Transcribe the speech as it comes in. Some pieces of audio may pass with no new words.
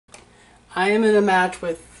I am in a match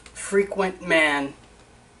with FrequentManx.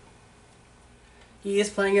 He is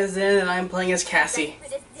playing as Zen and I am playing as Cassie.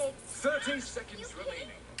 30 seconds remaining.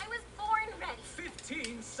 I was born ready.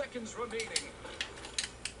 15 seconds remaining.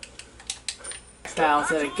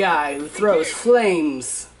 Styles at a guy who throws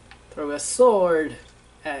flames. Throw a sword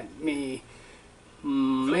at me.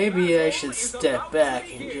 Maybe I should step back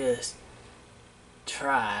and just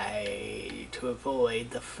try to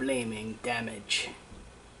avoid the flaming damage.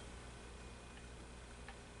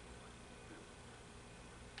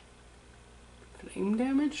 Flame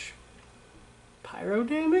damage? Pyro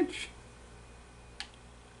damage?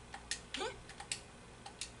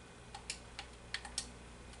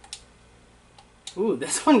 Ooh,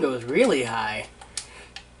 this one goes really high.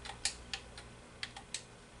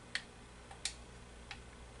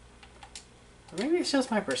 Or maybe it's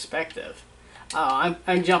just my perspective. Oh,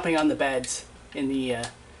 I'm jumping on the beds in the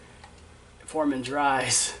Foreman's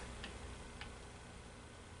Rise.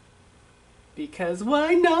 Because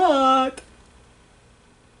why not?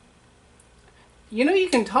 You know you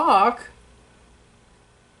can talk.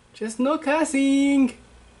 Just no cussing.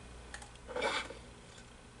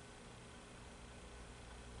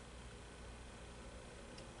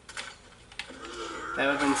 That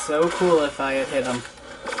would have been so cool if I had hit him.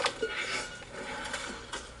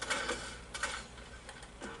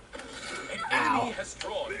 Ow. Has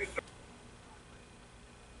drawn.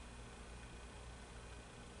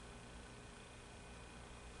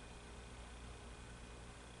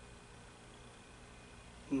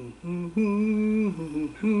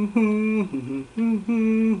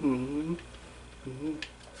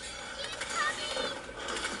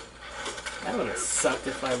 That would have sucked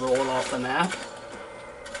if I rolled off the map.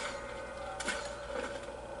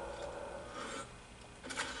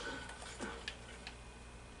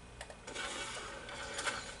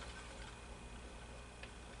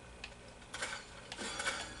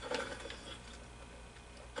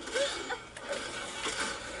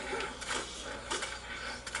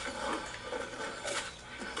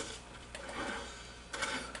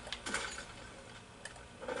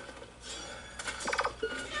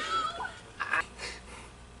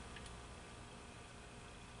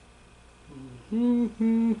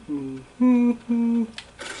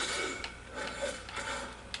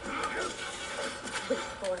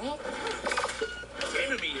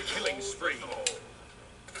 Enemy killing spree.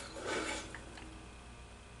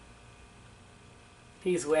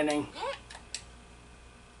 He's winning.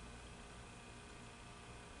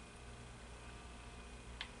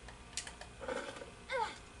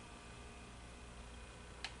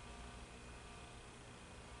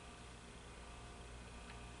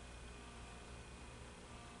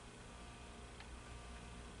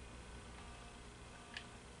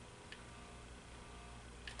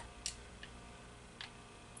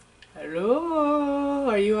 Hello?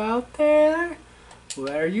 Are you out there?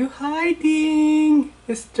 Where are you hiding,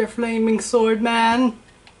 Mr. Flaming Sword Man?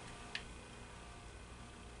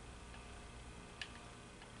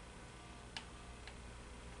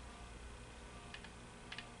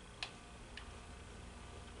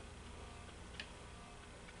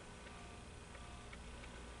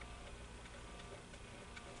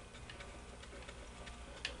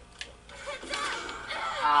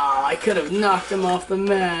 Oh, I could have knocked him off the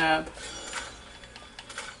map.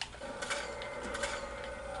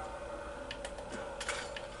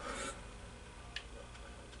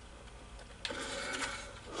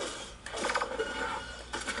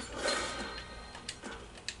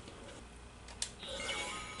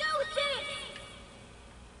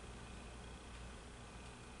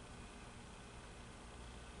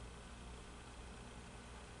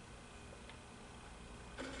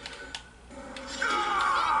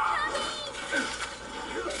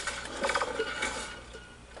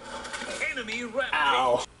 Enemy rampage.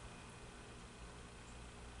 Ow.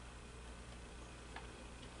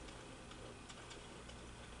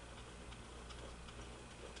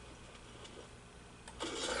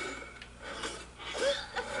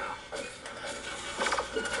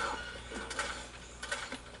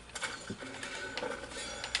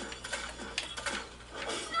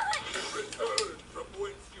 Return from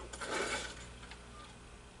whence you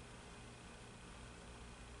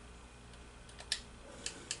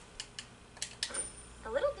A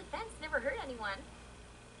little defense never hurt anyone.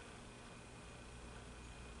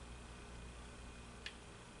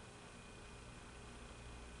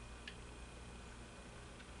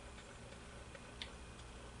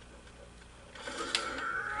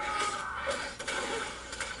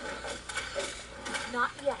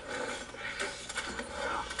 Not yet.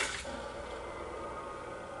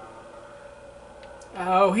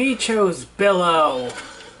 Oh, he chose Billow.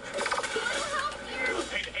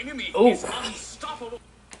 is unstoppable.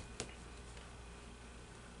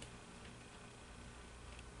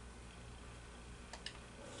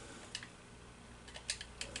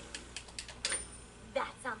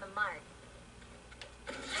 That's on the mark.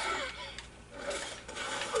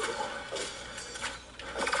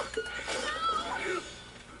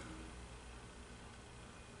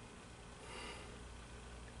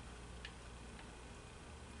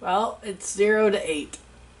 Well, it's 0 to 8.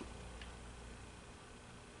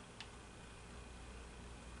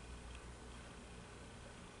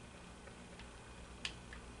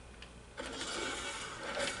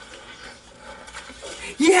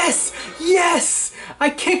 Yes! Yes! I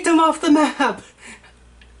kicked him off the map!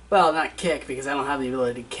 Well, not kick, because I don't have the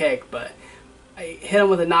ability to kick, but I hit him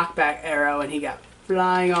with a knockback arrow and he got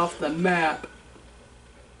flying off the map.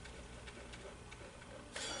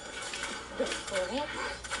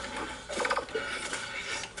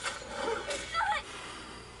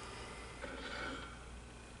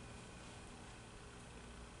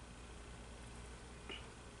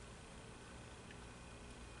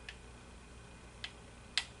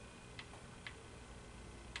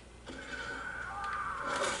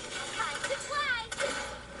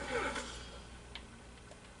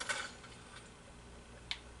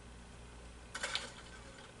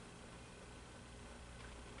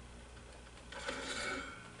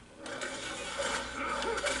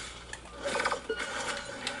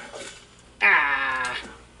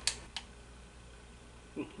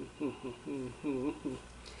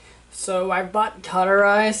 So I bought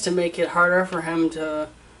Cauterize to make it harder for him to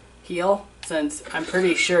heal, since I'm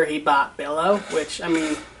pretty sure he bought Billow, which, I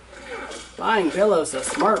mean, buying Billow's a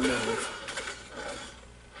smart move.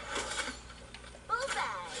 Bullseye!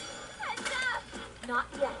 Heads up! Not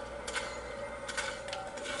yet.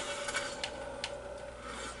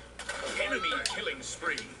 Enemy killing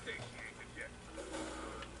spree.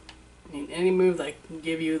 I mean, any move that can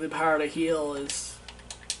give you the power to heal is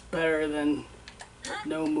better than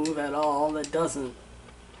no move at all that doesn't.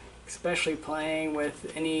 Especially playing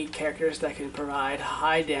with any characters that can provide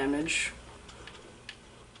high damage.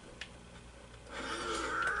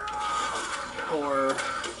 Or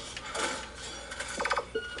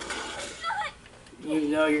you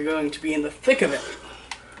know you're going to be in the thick of it.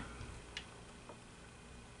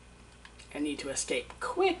 And need to escape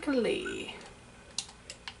quickly.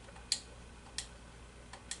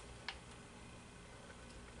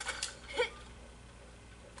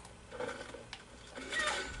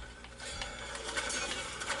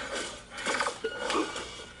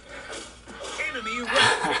 Enemy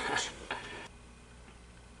rampage.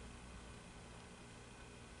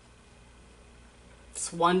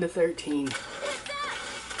 It's 1 to 13.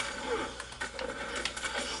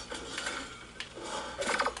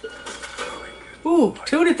 Ooh,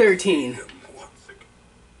 2 to 13. Whew.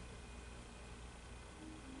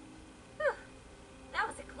 That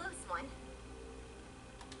was a close one.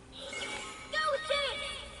 Go, Jake!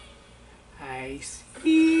 I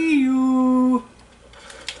see you.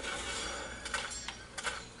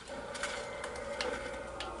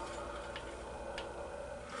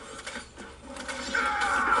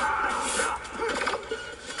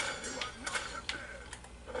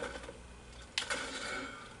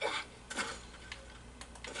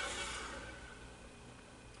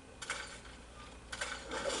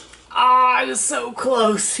 Ah, I was so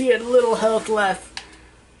close. He had little health left.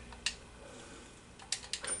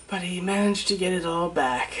 But he managed to get it all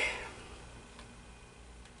back.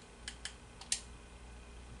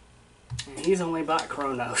 And he's only bought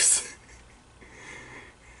Kronos.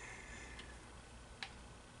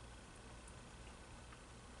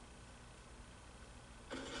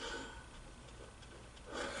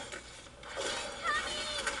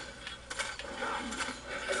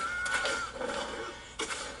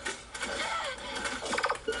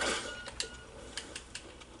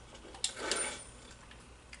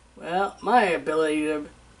 Well, my ability to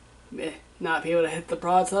not be able to hit the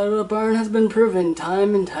broadside of the barn has been proven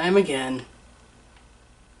time and time again.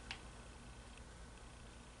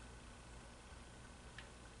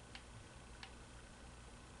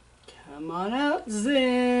 Come on out,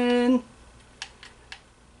 Zen!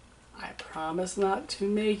 I promise not to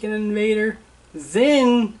make an Invader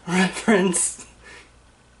Zen reference.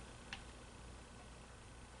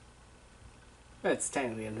 That's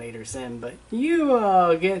technically Invader Zen, but you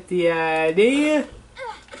all get the idea.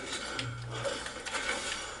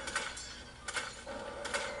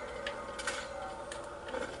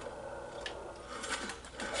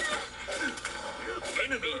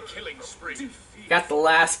 Enemy killing spree. Got the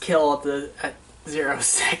last kill at 0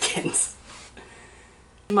 seconds.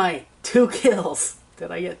 My 2 kills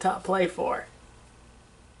that I get top play for.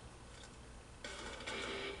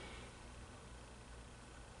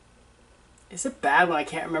 Is it bad when I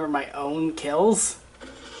can't remember my own kills?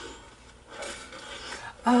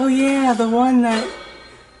 Oh yeah, the one that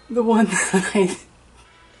I